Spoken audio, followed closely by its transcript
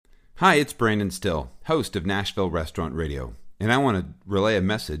Hi, it's Brandon Still, host of Nashville Restaurant Radio, and I want to relay a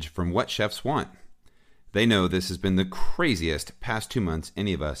message from What Chefs Want. They know this has been the craziest past 2 months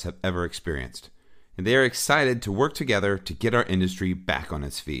any of us have ever experienced, and they are excited to work together to get our industry back on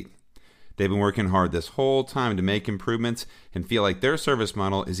its feet. They've been working hard this whole time to make improvements and feel like their service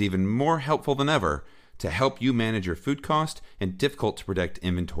model is even more helpful than ever to help you manage your food cost and difficult to predict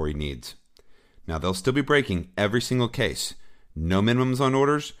inventory needs. Now, they'll still be breaking every single case. No minimums on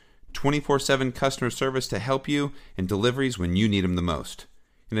orders, 24/7 customer service to help you, and deliveries when you need them the most.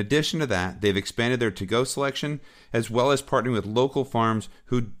 In addition to that, they've expanded their to-go selection, as well as partnering with local farms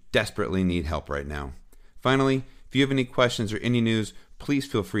who desperately need help right now. Finally, if you have any questions or any news, please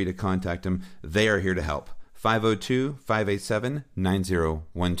feel free to contact them. They are here to help.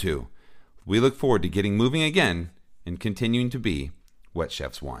 502-587-9012. We look forward to getting moving again and continuing to be what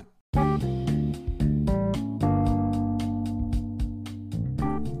chefs want.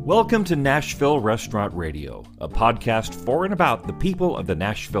 Welcome to Nashville Restaurant Radio, a podcast for and about the people of the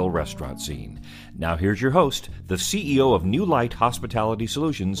Nashville restaurant scene. Now here's your host, the CEO of New Light Hospitality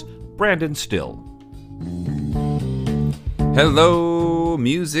Solutions, Brandon Still. Hello,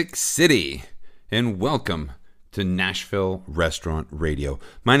 Music City, and welcome to Nashville Restaurant Radio.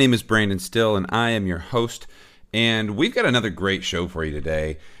 My name is Brandon Still, and I am your host, and we've got another great show for you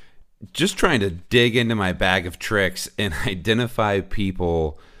today. Just trying to dig into my bag of tricks and identify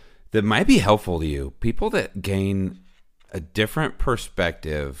people that might be helpful to you, people that gain a different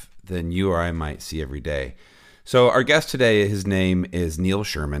perspective than you or I might see every day. So our guest today, his name is Neil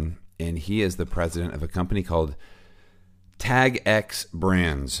Sherman, and he is the president of a company called TagX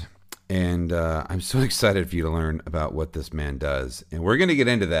Brands. And I'm so excited for you to learn about what this man does. And we're going to get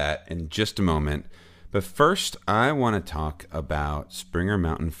into that in just a moment. But first, I want to talk about Springer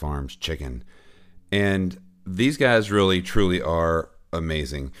Mountain Farms chicken. And these guys really, truly are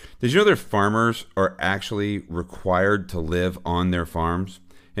amazing. Did you know their farmers are actually required to live on their farms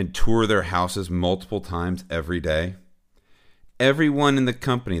and tour their houses multiple times every day? Everyone in the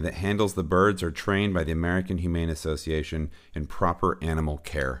company that handles the birds are trained by the American Humane Association in proper animal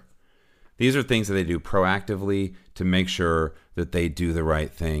care. These are things that they do proactively to make sure that they do the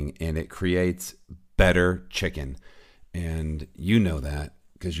right thing, and it creates better chicken. And you know that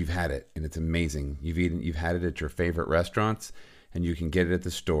because you've had it, and it's amazing. You've had it at your favorite restaurants, and you can get it at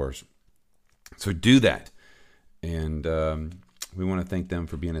the stores. So do that. And we want to thank them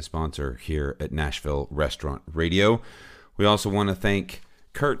for being a sponsor here at Nashville Restaurant Radio. We also want to thank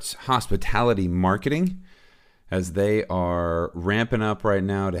Kurt's Hospitality Marketing, as they are ramping up right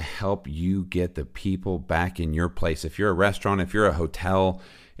now to help you get the people back in your place. If you're a restaurant, if you're a hotel,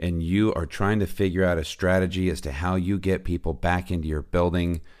 and you are trying to figure out a strategy as to how you get people back into your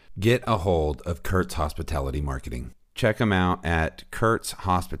building, get a hold of Kurt's Hospitality Marketing. Check them out at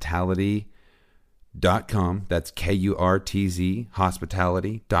kurtzhospitality.com. That's Kurtz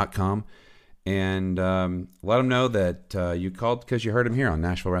hospitality.com. And let them know that you called because you heard them here on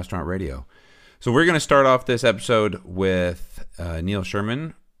Nashville Restaurant Radio. So we're going to start off this episode with Neil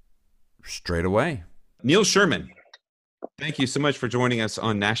Sherman straight away. Neil Sherman, thank you so much for joining us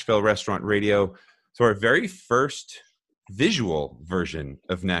on Nashville Restaurant Radio. So our very first visual version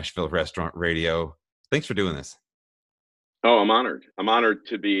of Nashville Restaurant Radio. Thanks for doing this. Oh, I'm honored. I'm honored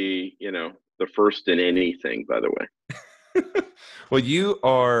to be, the first in anything, by the way. Well, you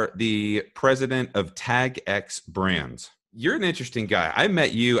are the president of TagX Brands. You're an interesting guy. I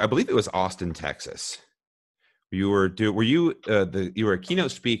met you, I believe it was Austin, Texas. You were a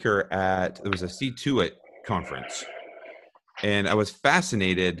keynote speaker at, there was a C2IT conference. And I was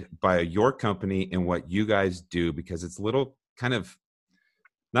fascinated by your company and what you guys do, because it's not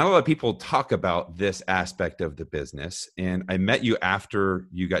a lot of people talk about this aspect of the business. And I met you after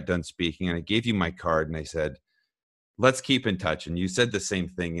you got done speaking, and I gave you my card and I said, let's keep in touch. And you said the same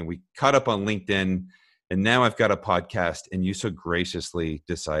thing, and we caught up on LinkedIn, and now I've got a podcast, and you so graciously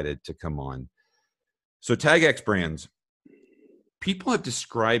decided to come on. So TagX Brands, people have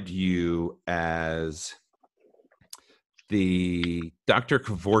described you as the Dr.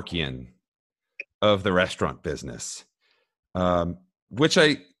 Kevorkian of the restaurant business, which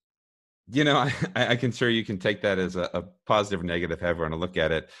I can sure you can take that as a positive or negative, however you want to look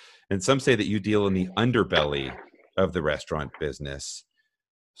at it. And some say that you deal in the underbelly of the restaurant business.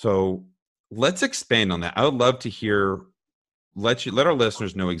 So let's expand on that. I would love to hear, let our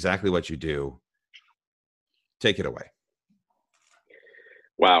listeners know exactly what you do. Take it away.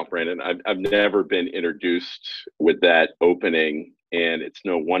 Wow, Brandon, I've never been introduced with that opening, and it's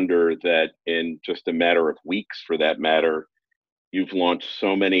no wonder that in just a matter of weeks, for that matter, You've launched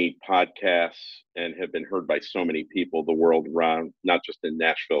so many podcasts and have been heard by so many people the world around, not just in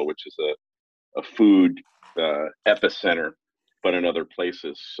Nashville, which is a food epicenter, but in other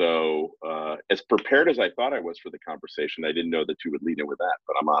places. So as prepared as I thought I was for the conversation, I didn't know that you would lead in with that,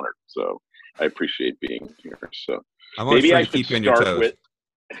 but I'm honored. So I appreciate being here. So I'm always maybe trying I to should keep you on your start toes. with,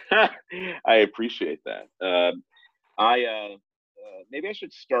 I appreciate that. Maybe I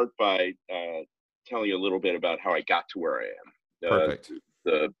should start by telling you a little bit about how I got to where I am. Perfect.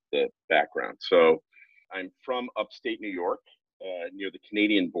 The background. So I'm from upstate New York, near the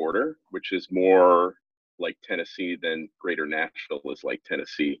Canadian border, which is more like Tennessee than Greater Nashville is like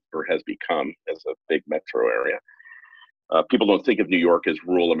Tennessee, or has become as a big metro area. People don't think of New York as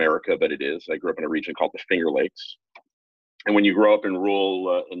rural America, but it is. I grew up in a region called the Finger Lakes. And when you grow up in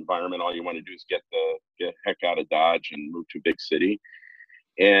rural environment, all you want to do is get the heck out of Dodge and move to a big city.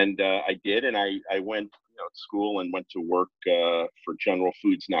 And I did, and I went to school and went to work for General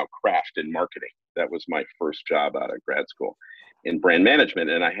Foods, now Kraft, in marketing. That was my first job out of grad school in brand management,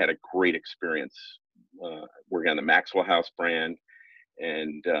 and I had a great experience working on the Maxwell House brand,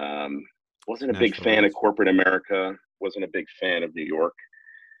 and wasn't a big fan of corporate America, wasn't a big fan of New York.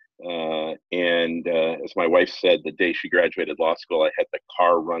 And as my wife said, the day she graduated law school, I had the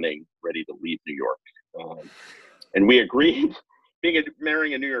car running, ready to leave New York. And we agreed,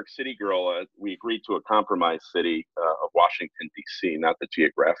 marrying a New York City girl, we agreed to a compromise city of Washington, D.C., not the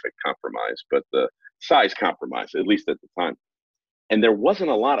geographic compromise, but the size compromise, at least at the time. And there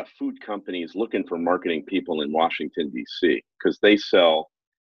wasn't a lot of food companies looking for marketing people in Washington, D.C., because they sell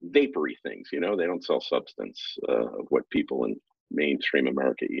vapory things, they don't sell substance of what people in mainstream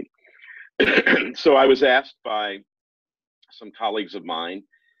America eat. So I was asked by some colleagues of mine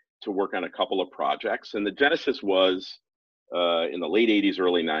to work on a couple of projects. And the genesis was in the late 80s,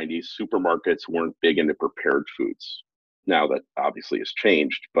 early 90s, supermarkets weren't big into prepared foods. Now that obviously has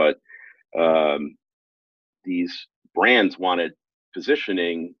changed, but these brands wanted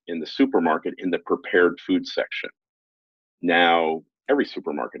positioning in the supermarket in the prepared food section. Now, every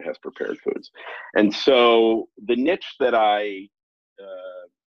supermarket has prepared foods. And so the niche that I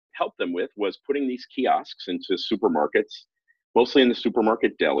helped them with was putting these kiosks into supermarkets, mostly in the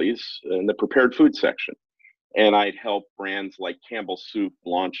supermarket delis, in the prepared food section. And I'd help brands like Campbell Soup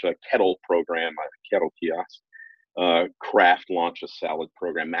launch a kettle program, a kettle kiosk, Kraft launch a salad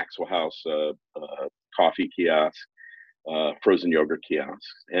program, Maxwell House coffee kiosk, frozen yogurt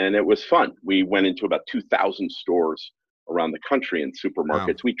kiosks. And it was fun. We went into about 2,000 stores around the country in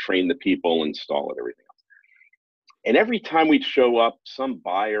supermarkets. Wow. We trained the people, install it, everything else. And every time we'd show up, some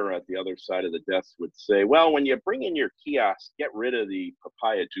buyer at the other side of the desk would say, well, when you bring in your kiosk, get rid of the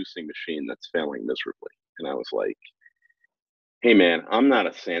papaya juicing machine that's failing miserably. And I was like, hey, man, I'm not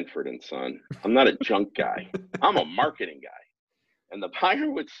a Sanford and Son. I'm not a junk guy. I'm a marketing guy. And the buyer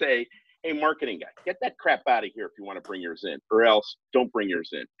would say, hey, marketing guy, get that crap out of here if you want to bring yours in, or else don't bring yours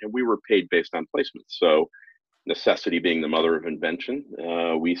in. And we were paid based on placement. So necessity being the mother of invention,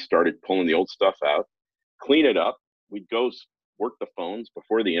 we started pulling the old stuff out, clean it up. We'd go work the phones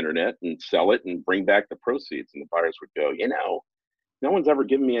before the internet and sell it and bring back the proceeds. And the buyers would go, no one's ever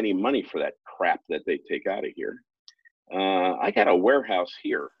given me any money for that crap that they take out of here. I got a warehouse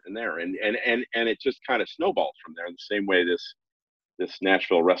here and there. And it just kind of snowballed from there in the same way this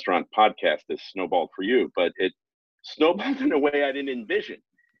Nashville Restaurant podcast is snowballed for you, but it snowballed in a way I didn't envision.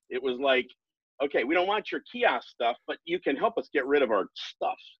 It was like, okay, we don't want your kiosk stuff, but you can help us get rid of our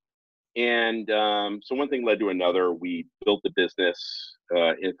stuff. And so one thing led to another. We built the business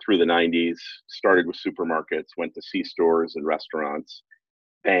through the 90s, started with supermarkets, went to C-stores and restaurants,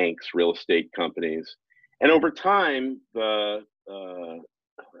 banks, real estate companies. And over time, the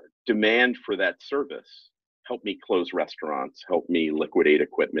demand for that service helped me close restaurants, helped me liquidate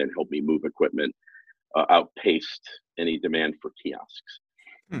equipment, helped me move equipment, outpaced any demand for kiosks.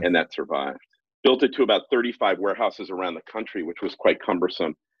 And that survived. Built it to about 35 warehouses around the country, which was quite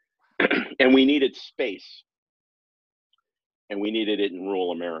cumbersome. And we needed space. And we needed it in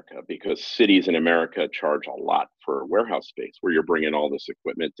rural America because cities in America charge a lot for warehouse space where you're bringing all this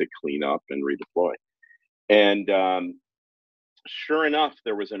equipment to clean up and redeploy. And sure enough,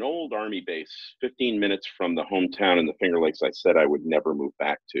 there was an old Army base 15 minutes from the hometown in the Finger Lakes I said I would never move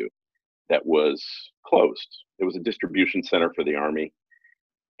back to that was closed. It was a distribution center for the Army.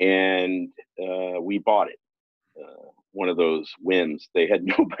 And we bought it. One of those whims. They had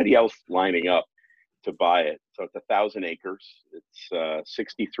nobody else lining up to buy it. So it's 1,000 acres. It's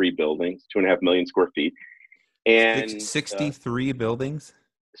 63 buildings, 2.5 million square feet. And 63 buildings?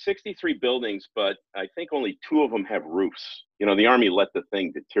 63 buildings, but I think only 2 of them have roofs. The Army let the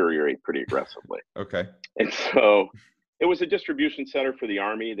thing deteriorate pretty aggressively. Okay. And so it was a distribution center for the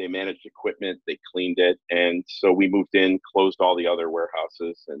Army. They managed equipment, they cleaned it. And so we moved in, closed all the other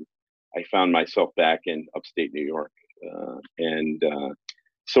warehouses, and I found myself back in upstate New York.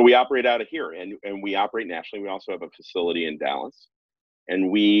 So we operate out of here, and we operate nationally. We also have a facility in Dallas, and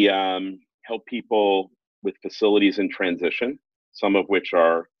we help people with facilities in transition, some of which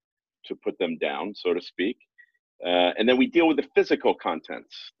are to put them down, so to speak. And then we deal with the physical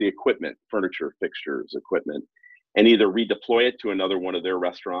contents, the equipment, furniture, fixtures, equipment, and either redeploy it to another one of their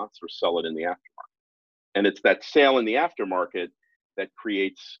restaurants or sell it in the aftermarket. And it's that sale in the aftermarket that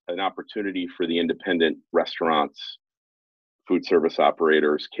creates an opportunity for the independent restaurants, food service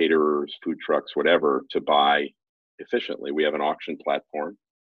operators, caterers, food trucks, whatever, to buy efficiently. We have an auction platform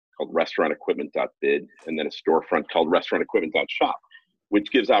called restaurantequipment.bid, and then a storefront called restaurantequipment.shop,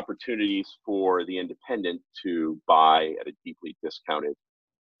 which gives opportunities for the independent to buy at a deeply discounted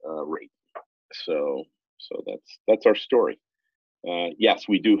rate. So that's our story. Yes,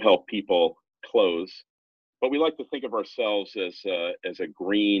 we do help people close, but we like to think of ourselves as a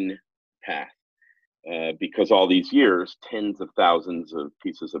green path, because all these years, tens of thousands of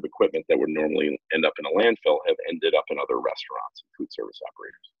pieces of equipment that would normally end up in a landfill have ended up in other restaurants and food service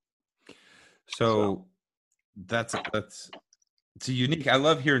operators. So that's it's a unique. I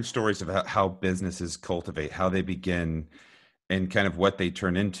love hearing stories about how businesses cultivate, how they begin, and kind of what they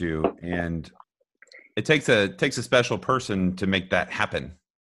turn into. And it takes a special person to make that happen.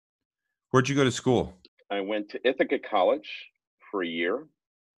 Where'd you go to school? I went to Ithaca College for a year,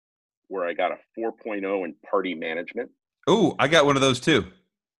 where I got a 4.0 in party management. Oh, I got one of those too.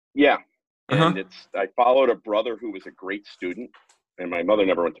 Yeah. And I followed a brother who was a great student, and my mother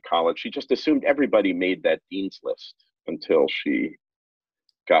never went to college. She just assumed everybody made that dean's list until she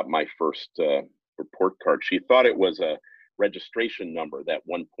got my first report card. She thought it was a registration number, that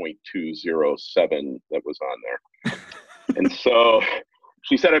 1.207 that was on there. And so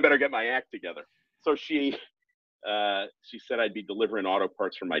she said, I better get my act together. So she said I'd be delivering auto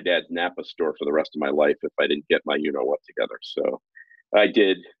parts from my dad's Napa store for the rest of my life if I didn't get my you-know-what together. So I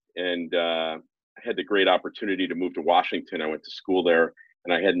did, and I had the great opportunity to move to Washington. I went to school there,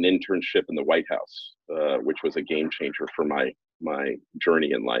 and I had an internship in the White House, which was a game changer for my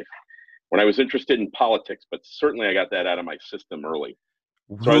journey in life. When I was interested in politics, but certainly I got that out of my system early.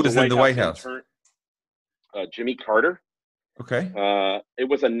 So who was in the White House? Jimmy Carter. Okay. It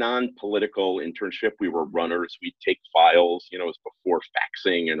was a non-political internship. We were runners. We'd take files. It was before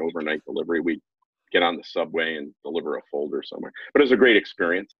faxing and overnight delivery. We'd get on the subway and deliver a folder somewhere. But it was a great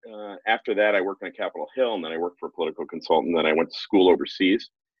experience. After that, I worked on Capitol Hill, and then I worked for a political consultant. Then I went to school overseas,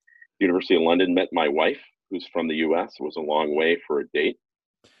 University of London, met my wife, who's from the U.S. It was a long way for a date.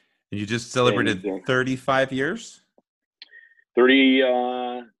 And you just celebrated 35 years?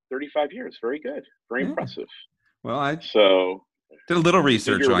 35 years. Very good. Very impressive. Well, I did a little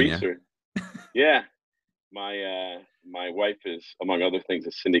research on you. Yeah. My wife is, among other things,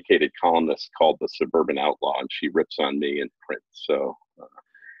 a syndicated columnist called The Suburban Outlaw, and she rips on me in print. So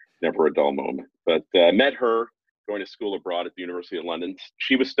never a dull moment. But I met her going to school abroad at the University of London.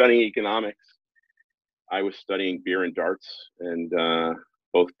 She was studying economics. I was studying beer and darts, and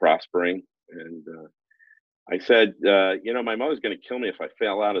both prospering. And I said, my mother's going to kill me if I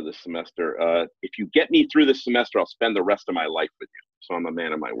fail out of this semester. If you get me through this semester, I'll spend the rest of my life with you. So I'm a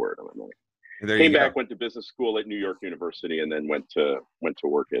man of my word. Came back, went to business school at New York University, and then went to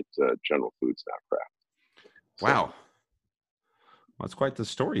work at General Foods, now Kraft. Wow. Well, that's quite the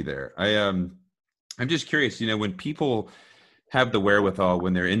story there. I'm just curious, when people have the wherewithal,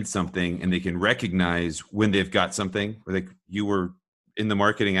 when they're in something and they can recognize when they've got something, like you were in the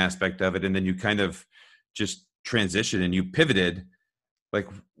marketing aspect of it, and then you kind of just transition and you pivoted, like,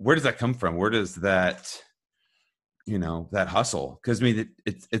 where does that come from? Where does that, that hustle? Because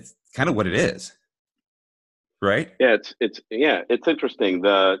it's kind of what it is, right? Yeah, it's interesting.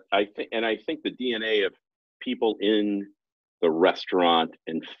 I think the DNA of people in the restaurant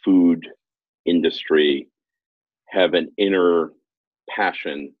and food industry have an inner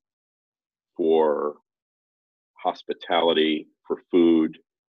passion for hospitality, for food,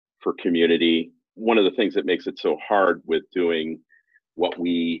 for community. One of the things that makes it so hard with doing what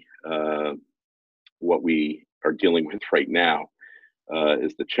we are dealing with right now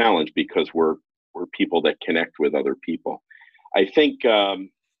is the challenge, because we're people that connect with other people. I think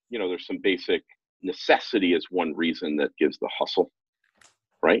there's some basic necessity is one reason that gives the hustle,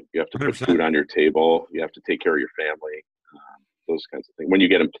 right? You have to put 100%. Food on your table. You have to take care of your family, those kinds of things. When you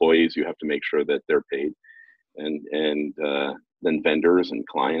get employees, you have to make sure that they're paid, and then vendors and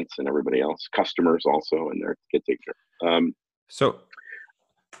clients and everybody else, customers also, and they get taken care of. So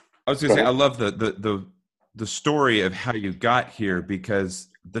I was going to say, I love the the story of how you got here, because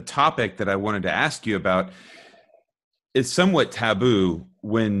the topic that I wanted to ask you about is somewhat taboo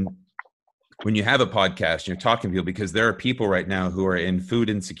when you have a podcast and you're talking to people, because there are people right now who are in food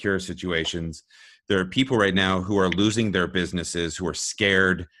insecure situations. There are people right now who are losing their businesses, who are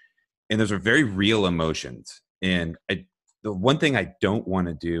scared, and those are very real emotions. And the one thing I don't want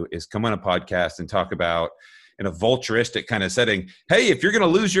to do is come on a podcast and talk about, in a vulturistic kind of setting, hey, if you're going to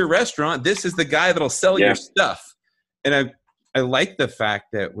lose your restaurant, this is the guy that'll sell your stuff. And I like the fact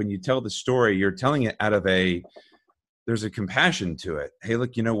that when you tell the story, you're telling it out of there's a compassion to it. Hey,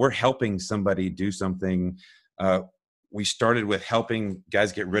 look, we're helping somebody do something. We started with helping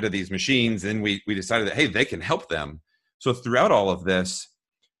guys get rid of these machines, and we decided that, hey, they can help them. So throughout all of this,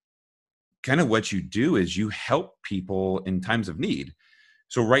 kind of what you do is you help people in times of need.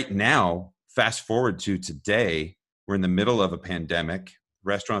 So right now, fast forward to today, we're in the middle of a pandemic.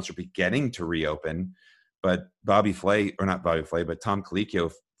 Restaurants are beginning to reopen, but Tom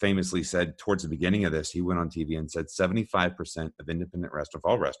Colicchio famously said towards the beginning of this, he went on TV and said 75% of independent restaurants,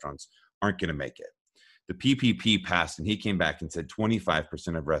 all restaurants, aren't going to make it. The PPP passed, and he came back and said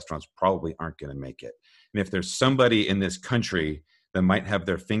 25% of restaurants probably aren't going to make it. And if there's somebody in this country that might have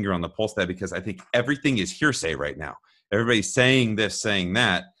their finger on the pulse of that, because I think everything is hearsay right now. Everybody's saying this, saying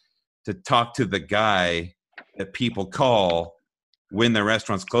that, to talk to the guy that people call when their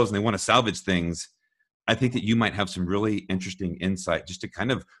restaurants close and they want to salvage things. I think that you might have some really interesting insight just to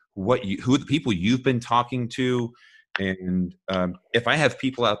kind of who the people you've been talking to. And if I have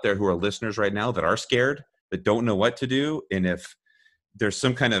people out there who are listeners right now that are scared, that don't know what to do, and if there's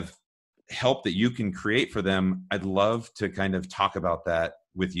some kind of help that you can create for them, I'd love to kind of talk about that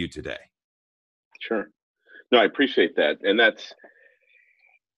with you today. Sure. No, I appreciate that. And that's,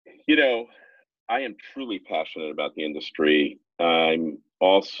 I am truly passionate about the industry. I'm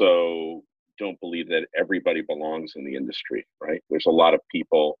also don't believe that everybody belongs in the industry, right? There's a lot of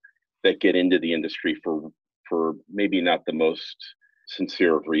people that get into the industry for maybe not the most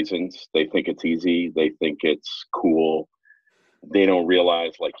sincere of reasons. They think it's easy. They think it's cool. They don't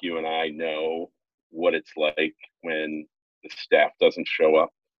realize, like you and I know, what it's like when the staff doesn't show up,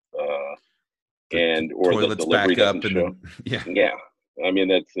 or the delivery doesn't show. Yeah. I mean,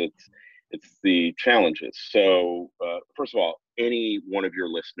 it's the challenges. So first of all, any one of your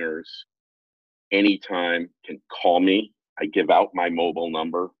listeners, anytime, can call me. I give out my mobile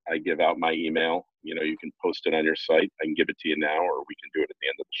number. I give out my email. You can post it on your site. I can give it to you now, or we can do it at the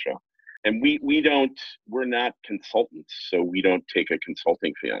end of the show. And we're not consultants, so we don't take a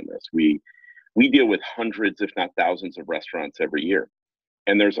consulting fee on this. We deal with hundreds, if not thousands, of restaurants every year.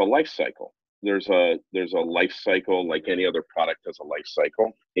 And there's a life cycle. There's a life cycle, like any other product has a life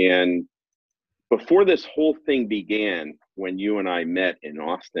cycle. And before this whole thing began, when you and I met in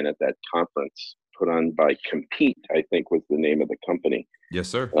Austin at that conference put on by Compete, I think was the name of the company. Yes,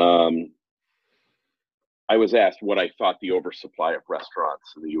 sir. I was asked what I thought the oversupply of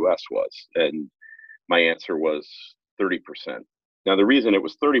restaurants in the U.S. was, and my answer was 30%. Now, the reason it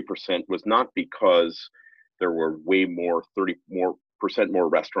was 30% was not because there were 30% more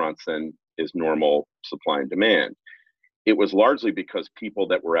restaurants than is normal supply and demand. It was largely because people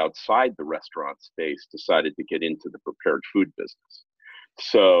that were outside the restaurant space decided to get into the prepared food business.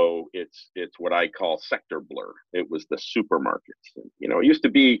 So it's what I call sector blur. It was the supermarkets. It used to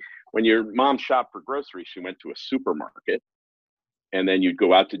be when your mom shopped for groceries, she went to a supermarket, and then you'd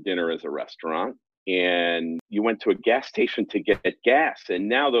go out to dinner as a restaurant, and you went to a gas station to get gas. And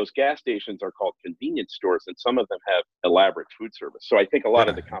now those gas stations are called convenience stores, and some of them have elaborate food service. So I think a lot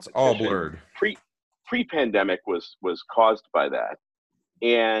of the competition, it's all blurred. Pre-pandemic was caused by that.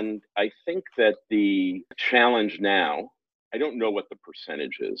 And I think that the challenge now, I don't know what the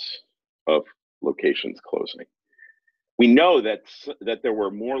percentage is of locations closing. We know that there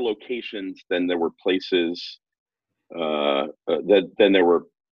were more locations than there were places, than there were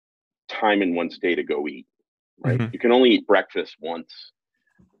time in one's day to go eat, right? Mm-hmm. You can only eat breakfast once.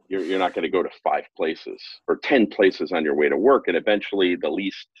 You're not going to go to 5 places or 10 places on your way to work. And eventually the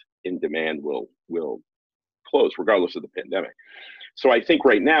least in demand will close regardless of the pandemic. So I think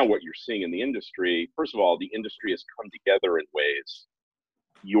right now what you're seeing in the industry, first of all, the industry has come together in ways.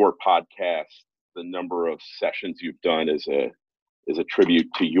 Your podcast, the number of sessions you've done is a tribute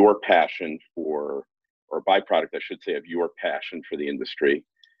to your passion for, or byproduct, I should say, of your passion for the industry.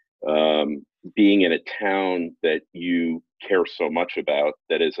 Being in a town that you care so much about,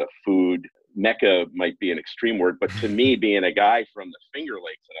 that is a food mecca, might be an extreme word, but to me, being a guy from the Finger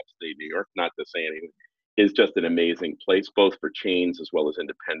Lakes in upstate New York, not to say anything, is just an amazing place, both for chains as well as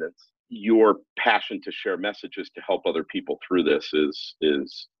independents. Your passion to share messages to help other people through this is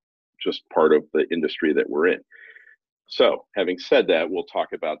just part of the industry that we're in. So having said that, we'll talk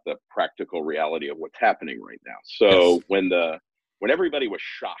about the practical reality of what's happening right now. Yes. So when everybody was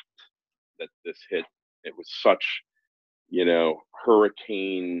shocked that this hit, it was such,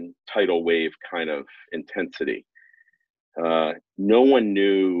 hurricane tidal wave kind of intensity. No one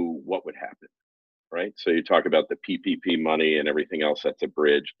knew what would happen, right? So you talk about the PPP money and everything else, that's a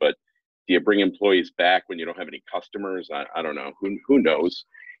bridge, but do you bring employees back when you don't have any customers? I don't know. Who knows?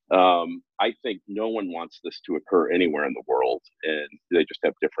 I think no one wants this to occur anywhere in the world, and they just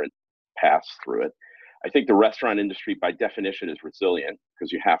have different paths through it. I think the restaurant industry, by definition, is resilient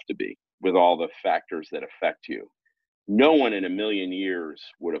because you have to be with all the factors that affect you. No one in a million years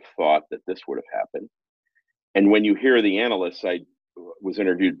would have thought that this would have happened. And when you hear the analysts, I was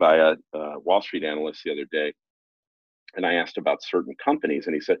interviewed by a Wall Street analyst the other day, and I asked about certain companies,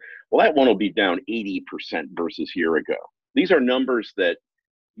 and he said, well, that one will be down 80% versus a year ago. These are numbers that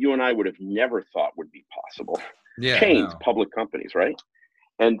you and I would have never thought would be possible. Yeah, Chains, no. public companies, right?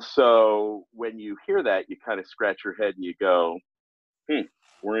 And so when you hear that, you kind of scratch your head and you go,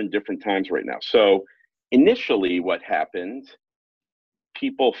 we're in different times right now. So initially what happened,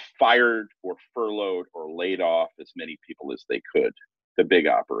 people fired or furloughed or laid off as many people as they could, the big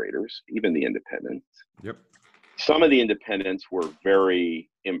operators, even the independents. Yep. Some of the independents were very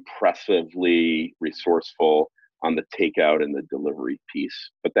impressively resourceful on the takeout and the delivery piece,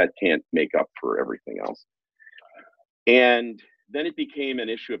 but that can't make up for everything else. And then it became an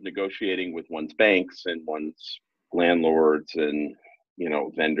issue of negotiating with one's banks and one's landlords and,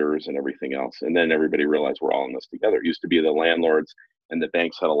 vendors and everything else. And then everybody realized we're all in this together. It used to be the landlords and the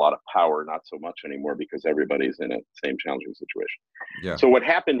banks had a lot of power, not so much anymore because everybody's in a same challenging situation. Yeah. So what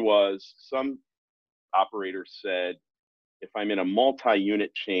happened was some operators said, if I'm in a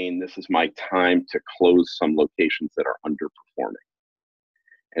multi-unit chain, this is my time to close some locations that are underperforming.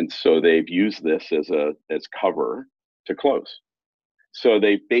 And so they've used this as cover to close. So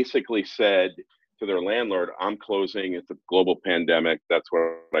they basically said to their landlord, I'm closing, it's a global pandemic, that's what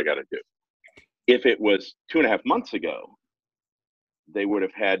I got to do. If it was 2.5 months ago, they would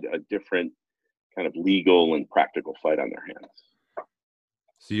have had a different kind of legal and practical fight on their hands.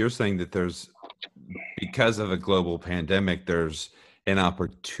 So you're saying that because of a global pandemic, there's an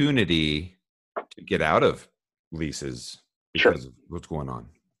opportunity to get out of leases because of what's going on.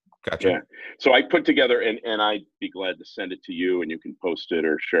 Gotcha. Yeah. So I put together, and I'd be glad to send it to you, and you can post it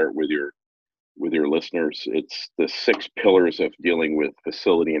or share it with your listeners. It's the 6 pillars of dealing with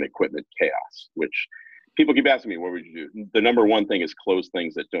facility and equipment chaos, which people keep asking me, what would you do? The number one thing is close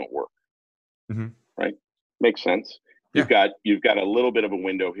things that don't work. Mm-hmm. Right? Makes sense. Yeah. You've got a little bit of a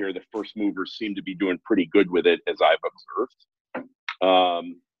window here. The first movers seem to be doing pretty good with it, as I've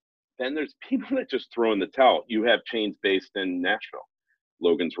observed. Then there's people that just throw in the towel. You have chains based in Nashville,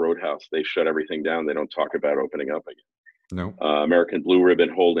 Logan's Roadhouse. They shut everything down. They don't talk about opening up again. No. American Blue Ribbon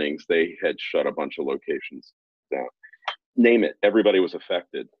Holdings, they had shut a bunch of locations down. Name it. Everybody was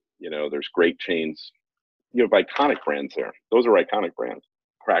affected. There's great chains. You have iconic brands there. Those are iconic brands.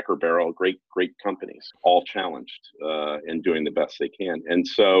 Cracker Barrel, great companies, all challenged and doing the best they can. And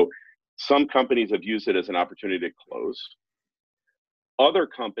so some companies have used it as an opportunity to close. Other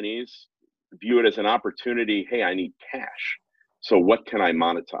companies view it as an opportunity. Hey, I need cash. So what can I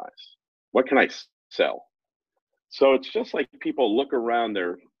monetize? What can I sell? So it's just like people look around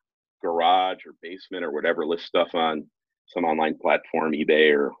their garage or basement or whatever, list stuff on some online platform,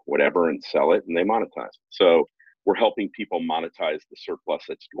 eBay or whatever, and sell it, and they monetize. So we're helping people monetize the surplus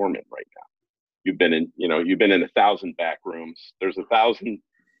that's dormant right now. You've been in 1,000 back rooms. There's 1,000.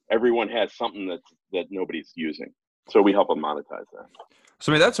 Everyone has something that nobody's using. So we help them monetize that.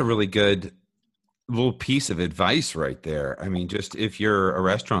 So that's a really good little piece of advice right there. I mean, just if you're a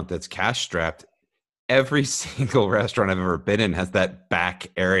restaurant that's cash strapped, every single restaurant I've ever been in has that back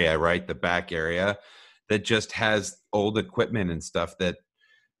area, right? The back area that just has old equipment and stuff that,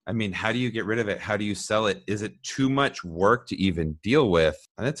 I mean, how do you get rid of it? How do you sell it? Is it too much work to even deal with?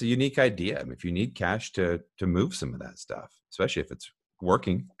 And that's a unique idea. I mean, if you need cash to move some of that stuff, especially if it's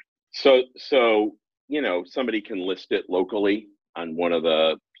working. So somebody can list it locally on one of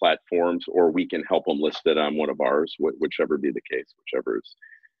the platforms, or we can help them list it on one of ours, whichever be the case, whichever is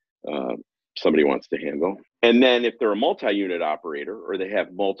somebody wants to handle. And then if they're a multi-unit operator or they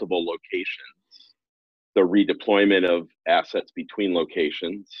have multiple locations, the redeployment of assets between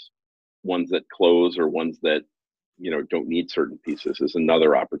locations, ones that close or ones that don't need certain pieces, is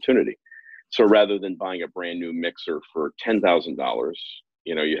another opportunity. So rather than buying a brand new mixer for $10,000,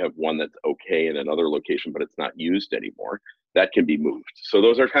 you have one that's okay in another location, but it's not used anymore. That can be moved. So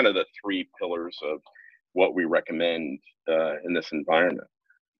those are kind of the 3 pillars of what we recommend in this environment.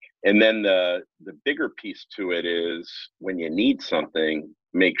 And then the bigger piece to it is when you need something,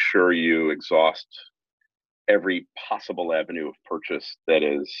 make sure you exhaust every possible avenue of purchase that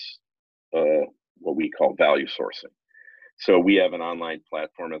is what we call value sourcing. So we have an online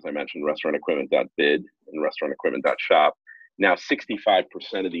platform, as I mentioned, restaurantequipment.bid and restaurantequipment.shop. Now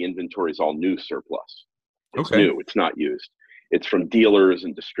 65% of the inventory is all new surplus. It's new, it's not used. It's from dealers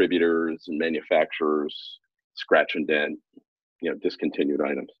and distributors and manufacturers, scratch and dent, discontinued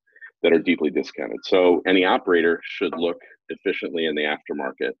items that are deeply discounted. So any operator should look efficiently in the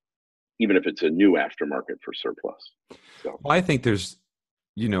aftermarket, even if it's a new aftermarket for surplus. So well, I think there's,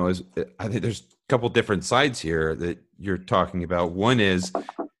 I think there's a couple different sides here that you're talking about. One is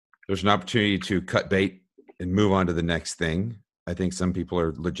there's an opportunity to cut bait and move on to the next thing. I think some people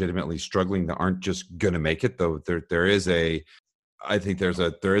are legitimately struggling that aren't just going to make it, though. There is an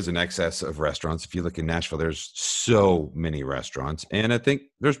excess of restaurants. If you look in Nashville, there's so many restaurants, and I think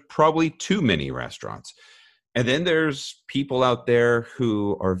there's probably too many restaurants. And then there's people out there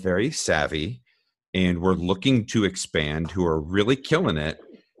who are very savvy and we're looking to expand, who are really killing it.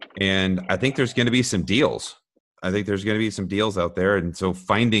 And I think there's going to be some deals. I think there's going to be some deals out there. And so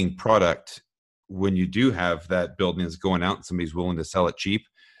finding product when you do have that building that's going out and somebody's willing to sell it cheap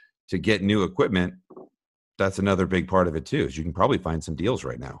to get new equipment, that's another big part of it too, is you can probably find some deals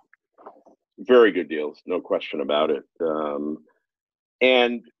right now. Very good deals, no question about it.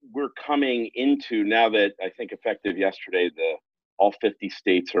 And we're coming into, now that I think effective yesterday, all 50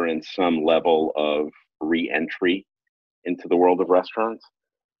 states are in some level of re-entry into the world of restaurants.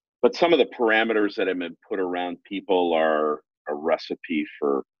 But some of the parameters that have been put around people are a recipe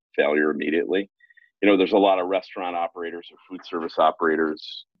for failure immediately. There's a lot of restaurant operators or food service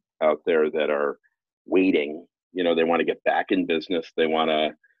operators out there that are waiting. They want to get back in business. They want to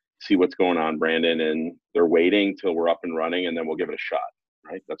see what's going on, Brandon, and they're waiting till we're up and running, and then we'll give it a shot,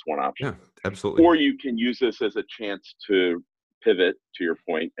 right? That's one option. Yeah, absolutely. Or you can use this as a chance to pivot, to your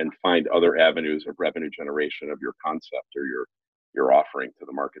point, and find other avenues of revenue generation of your concept or your offering to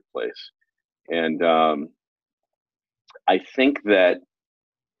the marketplace. And I think that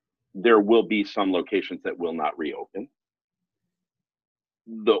there will be some locations that will not reopen.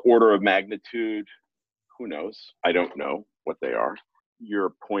 The order of magnitude, who knows? I don't know what they are.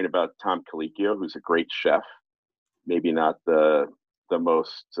 Your point about Tom Colicchio, who's a great chef, maybe not the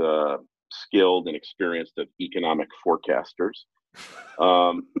most skilled and experienced of economic forecasters.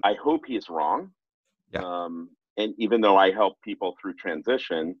 I hope he's wrong. Yeah. And even though I help people through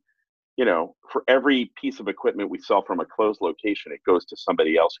transition, for every piece of equipment we sell from a closed location, it goes to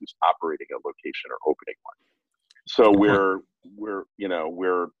somebody else who's operating a location or opening one. So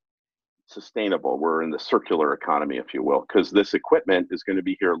we're sustainable. We're in the circular economy, if you will, because this equipment is going to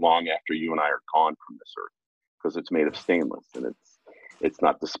be here long after you and I are gone from this earth, because it's made of stainless and it's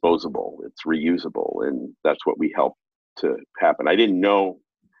not disposable. It's reusable, and that's what we help to happen. I didn't know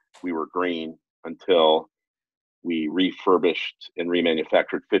we were green until we refurbished and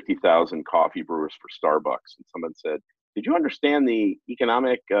remanufactured 50,000 coffee brewers for Starbucks. And someone said, "Did you understand the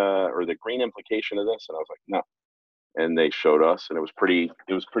economic or the green implication of this?" And I was like, "No." And they showed us, and it was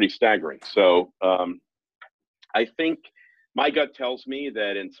pretty staggering. So I think my gut tells me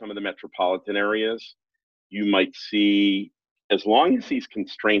that in some of the metropolitan areas, you might see, as long as these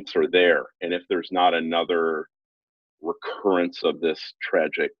constraints are there, and if there's not another recurrence of this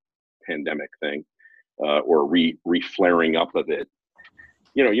tragic pandemic thing, or re-flaring up of it,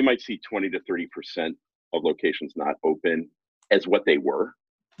 you might see 20 to 30% of locations not open as what they were.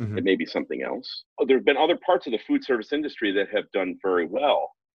 Mm-hmm. It may be something else. There have been other parts of the food service industry that have done very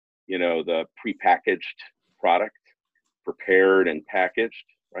well. The prepackaged product, prepared and packaged,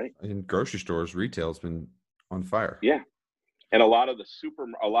 right? In grocery stores, retail's been on fire. Yeah. And a lot of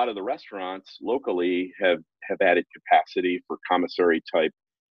the restaurants locally have added capacity for commissary type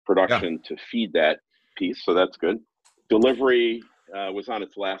production to feed that piece. So that's good. Delivery was on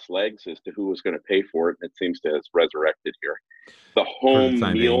its last legs as to who was going to pay for it. It seems to have resurrected here. The home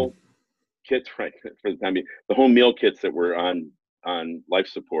meal kits, right? For the time being, the home meal kits that were on life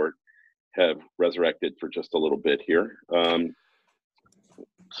support have resurrected for just a little bit here.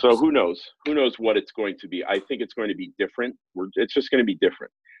 So who knows? Who knows what it's going to be? I think it's going to be different. It's just going to be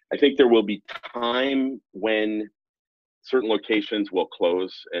different. I think there will be time when certain locations will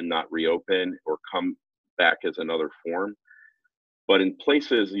close and not reopen or come back as another form. But in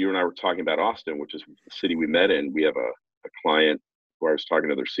places, you and I were talking about Austin, which is the city we met in, we have a client who I was talking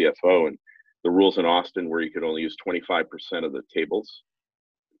to their CFO, and the rules in Austin where you could only use 25% of the tables,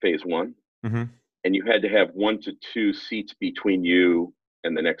 phase one, mm-hmm. and you had to have 1 to 2 seats between you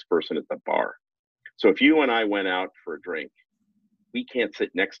and the next person at the bar. So if you and I went out for a drink we can't sit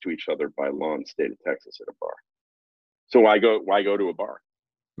next to each other by law in the state of Texas at a bar. So why go to a bar?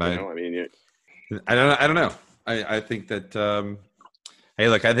 I mean, I don't know. I think that hey,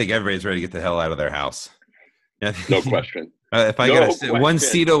 look, I think everybody's ready to get the hell out of their house. no question. If I got to sit one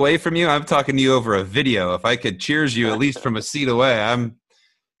seat away from you, I'm talking to you over a video. If I could cheers you at least from a seat away,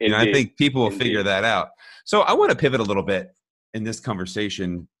 I think people will figure that out. So I want to pivot a little bit in this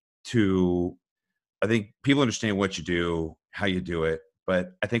conversation to, I think people understand what you do, how you do it.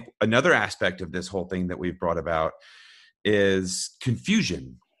 But I think another aspect of this whole thing that we've brought about is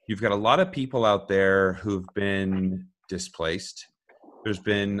confusion. You've got a lot of people out there who've been displaced. There's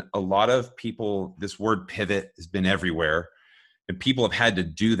been a lot of people, this word pivot has been everywhere, and people have had to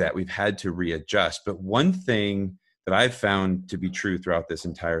do that. We've had to readjust. But one thing that I've found to be true throughout this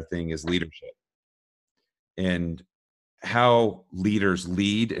entire thing is leadership, and how leaders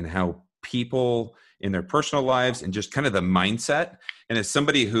lead, and how people in their personal lives, and just kind of the mindset. And as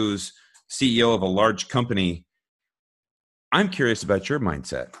somebody who's CEO of a large company, I'm curious about your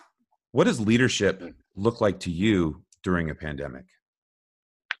mindset. What does leadership look like to you during a pandemic?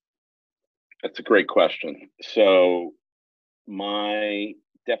 That's a great question. So my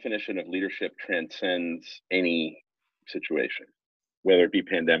definition of leadership transcends any situation, whether it be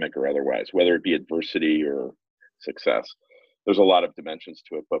pandemic or otherwise, whether it be adversity or success. There's a lot of dimensions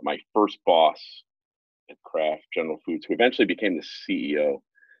to it. But my first boss at Kraft General Foods, who eventually became the CEO,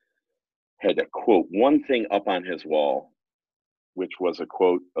 had a quote, one thing up on his wall, which was a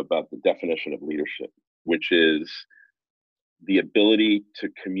quote about the definition of leadership, which is the ability to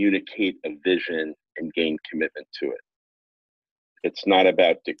communicate a vision and gain commitment to it. It's not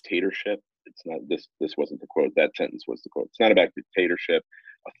about dictatorship. It's not this wasn't the quote. That sentence was the quote. It's not about dictatorship,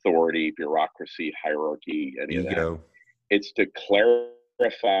 authority, bureaucracy, hierarchy, any of that. It's to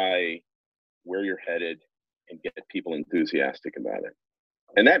clarify where you're headed and get people enthusiastic about it.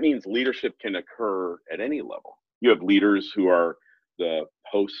 And that means leadership can occur at any level. You have leaders who are the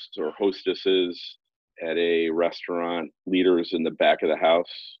hosts or hostesses at a restaurant, leaders in the back of the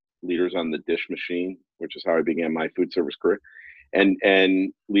house, leaders on the dish machine, which is how I began my food service career, and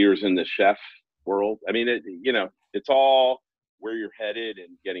leaders in the chef world. I mean, it's all where you're headed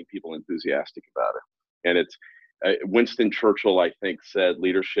and getting people enthusiastic about it. And it's Winston Churchill, I think, said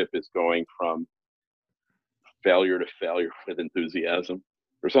leadership is going from failure to failure with enthusiasm,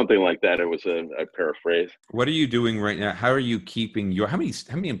 or something like that. It was a paraphrase. What are you doing right now? How are you keeping how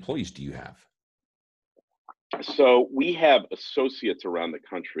many employees do you have? So we have associates around the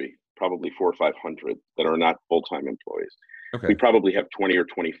country, probably 400 or 500, that are not full-time employees. Okay. We probably have 20 or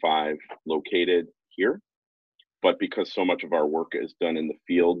 25 located here, but because so much of our work is done in the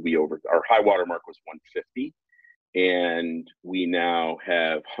field, our high water mark was 150, and we now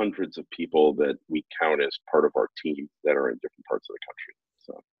have hundreds of people that we count as part of our team that are in different parts of the country.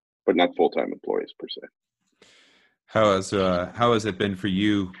 So, but not full-time employees per se. How has it been for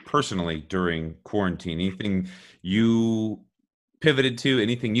you personally during quarantine? Anything you pivoted to?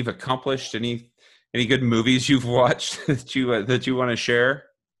 Anything you've accomplished? Any good movies you've watched that you want to share?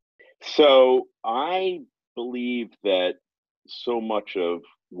 So I believe that so much of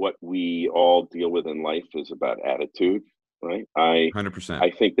what we all deal with in life is about attitude, right? 100%. I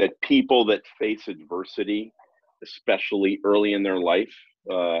think that people that face adversity, especially early in their life,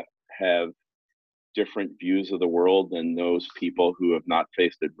 have different views of the world than those people who have not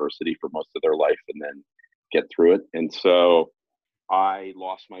faced adversity for most of their life and then get through it. And so I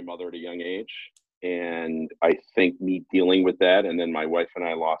lost my mother at a young age, and I think me dealing with that, and then my wife and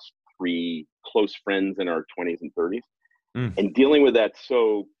I lost 3 close friends in our 20s and 30s, and dealing with that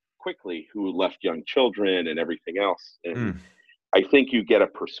so quickly, who left young children and everything else. And I think you get a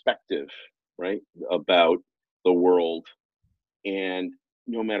perspective, right, about the world. And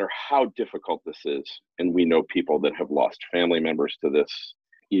no matter how difficult this is, and we know people that have lost family members to this,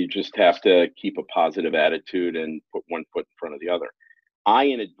 you just have to keep a positive attitude and put one foot in front of the other.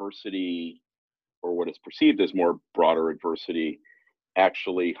 In adversity, or what is perceived as more broader adversity,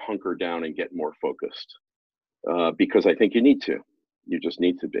 actually hunker down and get more focused, because I think you need to. You just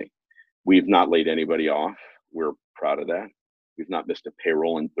need to be. We've not laid anybody off. We're proud of that. We've not missed a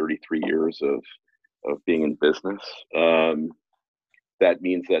payroll in 33 years of being in business. That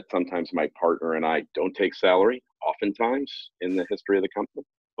means that sometimes my partner and I don't take salary, oftentimes in the history of the company,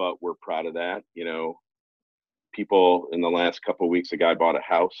 but we're proud of that. People in the last couple of weeks, a guy bought a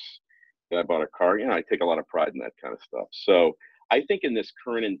house, a guy bought a car. I take a lot of pride in that kind of stuff. So I think in this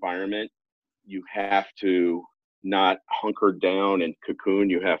current environment, you have to not hunker down and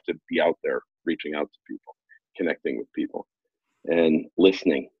cocoon. You have to be out there, reaching out to people, connecting with people, and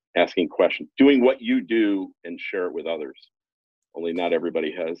listening, asking questions, doing what you do, and share it with others. Only not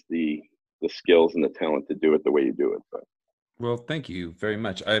everybody has the skills and the talent to do it the way you do it. But Well, thank you very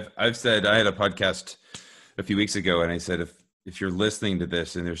much. I've said, I had a podcast a few weeks ago, and I said, if you're listening to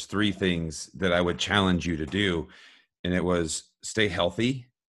this and there's three things that I would challenge you to do, and it was stay healthy,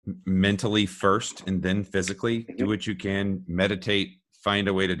 mentally first, and then physically. Do what you can, meditate, find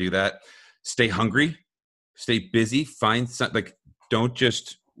a way to do that. Stay hungry, stay busy, find something. Like, don't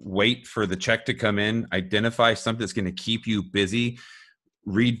just wait for the check to come in. Identify something that's going to keep you busy.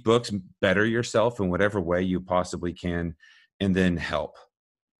 Read books, better yourself in whatever way you possibly can, and then help.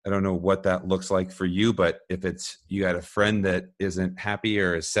 I don't know what that looks like for you, but if it's you got a friend that isn't happy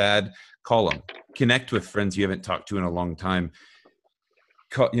or is sad, call them. Connect with friends you haven't talked to in a long time.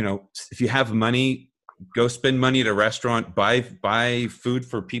 If you have money, go spend money at a restaurant, buy food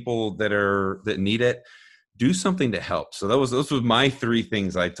for people that need it. Do something to help. So those were my three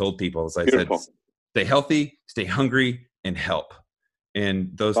things I told people. As I Beautiful. said, stay healthy, stay hungry, and help.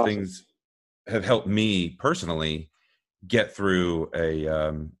 And those Awesome. things have helped me personally get through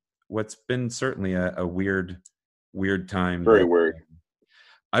what's been certainly a weird time. Very weird.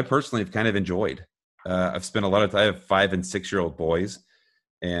 I personally have kind of enjoyed. I've spent a lot of time. I have 5 and 6 year old boys,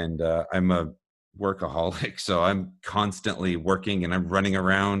 and I'm a workaholic, so I'm constantly working and I'm running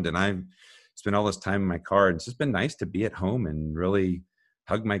around, and I've spent all this time in my car. And it's just been nice to be at home and really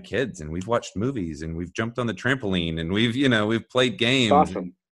hug my kids. And we've watched movies, and we've jumped on the trampoline, and we've played games.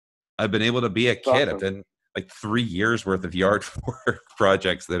 Awesome. I've been able to be a kid. Awesome. I've been like 3 years worth of yard work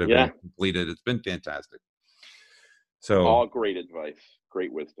projects that have been completed. It's been fantastic. So all great advice,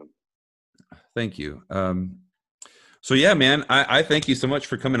 great wisdom. Thank you. So yeah, man, I thank you so much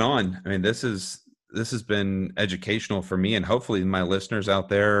for coming on. I mean, this has been educational for me, and hopefully my listeners out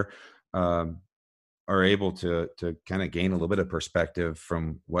there are able to kind of gain a little bit of perspective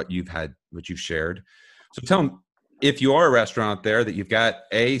from what you've shared. So tell them, if you are a restaurant out there that you've got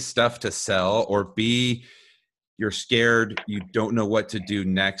A, stuff to sell, or B, you're scared, you don't know what to do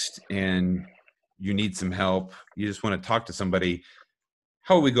next, and you need some help, you just want to talk to somebody,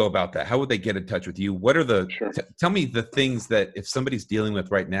 how would we go about that? How would they get in touch with you? What are tell me the things that if somebody's dealing with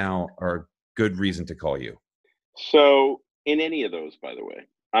right now are a good reason to call you. So in any of those, by the way,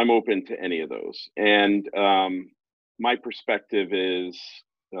 I'm open to any of those. And my perspective is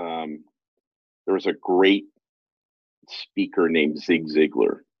there was a great speaker named Zig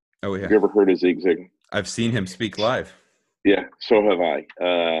Ziglar. Oh, yeah. Have you ever heard of Zig Ziglar? I've seen him speak live. Yeah, so have I.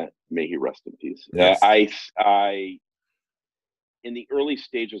 May he rest in peace. Yes. I in the early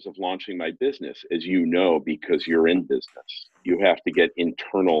stages of launching my business, as you know, because you're in business, you have to get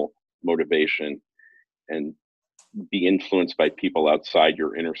internal motivation and be influenced by people outside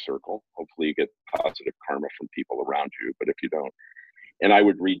your inner circle. Hopefully you get positive karma from people around you, but if you don't. And I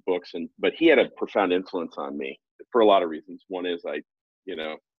would read books, but he had a profound influence on me for a lot of reasons. One is I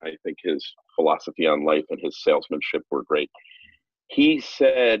think his philosophy on life and his salesmanship were great. He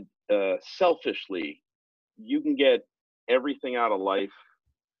said, selfishly, you can get everything out of life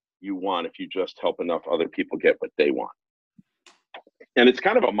you want if you just help enough other people get what they want. And it's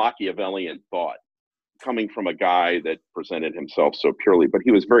kind of a Machiavellian thought coming from a guy that presented himself so purely, but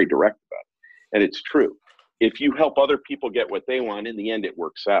he was very direct about it. And it's true. If you help other people get what they want, in the end, it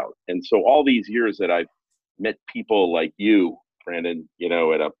works out. And so all these years that I've met people like you, Brandon,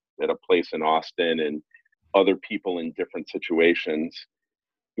 at a place in Austin, and other people in different situations,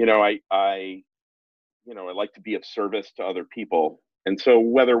 I like to be of service to other people. And so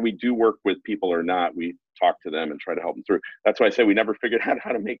whether we do work with people or not, we talk to them and try to help them through. That's why I say we never figured out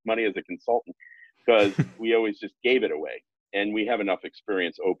how to make money as a consultant, because we always just gave it away. And we have enough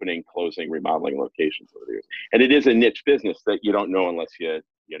experience opening, closing, remodeling locations over the years. And it is a niche business that you don't know unless you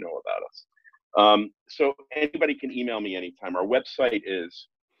know about us. So anybody can email me anytime. Our website is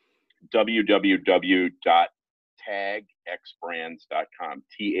www.tagexbrands.com,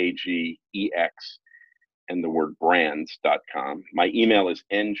 TAGEX, and the word brands.com. My email is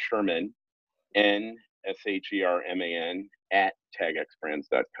nsherman, NSHERMAN,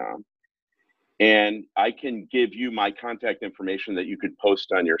 @tagexbrands.com. And I can give you my contact information that you could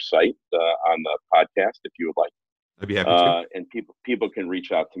post on your site on the podcast if you would like. I'd be happy to. And people can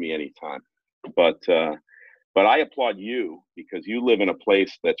reach out to me anytime. But I applaud you because you live in a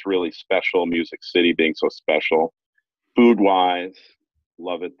place that's really special. Music City being so special, food-wise,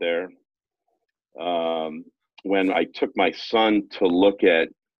 love it there. When I took my son to look at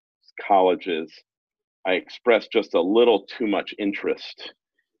colleges, I expressed just a little too much interest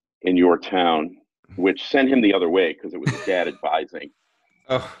in your town, which sent him the other way because it was his dad advising.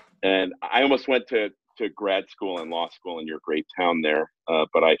 Oh. And I almost went to grad school and law school in your great town there,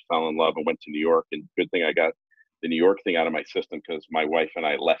 but I fell in love and went to New York, and good thing I got the New York thing out of my system because my wife and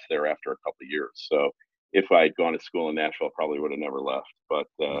I left there after a couple of years. So if I'd gone to school in Nashville, I probably would have never left. But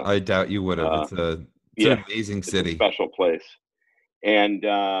I doubt you would have. It's yeah, an amazing it's city. a special place. And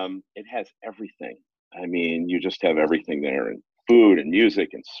it has everything. I mean, you just have everything there, and food and music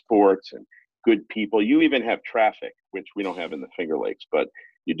and sports and good people. You even have traffic, which we don't have in the Finger Lakes, but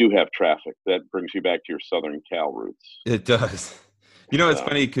you do have traffic. That brings you back to your Southern Cal roots. It does. It's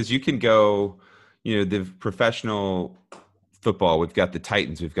funny because you can go, the professional football. We've got the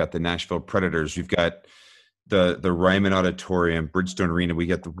Titans. We've got the Nashville Predators. We've got the Ryman Auditorium, Bridgestone Arena. We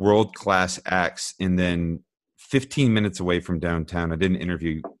got the world-class acts. And then 15 minutes away from downtown, I did an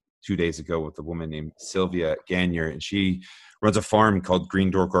interview 2 days ago with a woman named Sylvia Gagnier, and she runs a farm called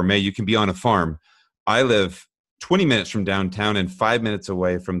Green Door Gourmet. You can be on a farm. I live 20 minutes from downtown and 5 minutes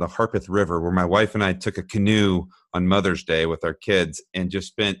away from the Harpeth River, where my wife and I took a canoe on Mother's Day with our kids and just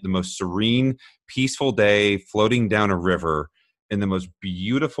spent the most serene, peaceful day floating down a river in the most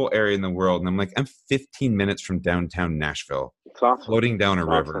beautiful area in the world. And I'm like, I'm 15 minutes from downtown Nashville. It's awesome. Floating down a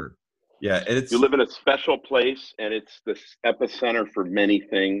river. Yeah. You live in a special place, and it's the epicenter for many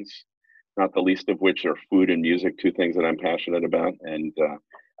things, not the least of which are food and music, two things that I'm passionate about. And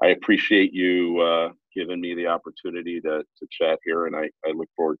I appreciate you giving me the opportunity to chat here, and I look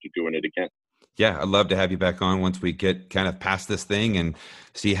forward to doing it again. Yeah, I'd love to have you back on once we get kind of past this thing and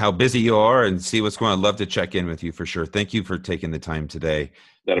see how busy you are and see what's going on. I'd love to check in with you for sure. Thank you for taking the time today.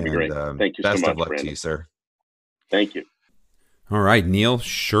 That'd be great. Thank you so much, Best of luck Brandon. to you, sir. Thank you. All right, Neil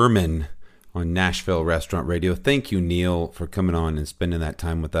Sherman on Nashville Restaurant Radio. Thank you, Neil, for coming on and spending that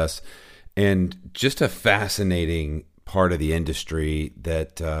time with us. And just a fascinating part of the industry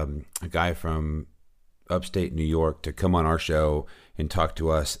that a guy from upstate New York to come on our show and talk to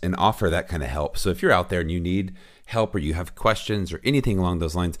us and offer that kind of help. So if you're out there and you need help or you have questions or anything along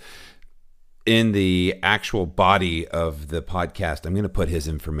those lines, in the actual body of the podcast, I'm going to put his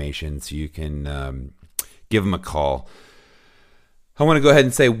information so you can give him a call. I want to go ahead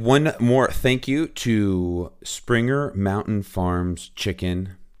and say one more thank you to Springer Mountain Farms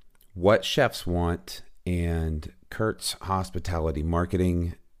Chicken, What Chefs Want, and Kurt's Hospitality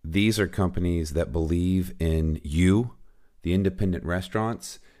Marketing. These are companies that believe in you, the independent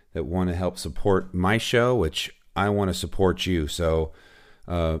restaurants that want to help support my show, which I want to support you. So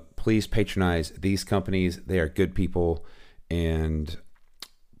please patronize these companies. They are good people. And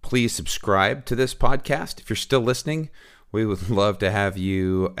please subscribe to this podcast. If you're still listening, we would love to have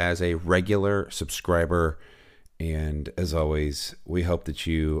you as a regular subscriber. And as always, we hope that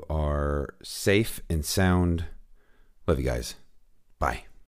you are safe and sound. Love you guys. Bye.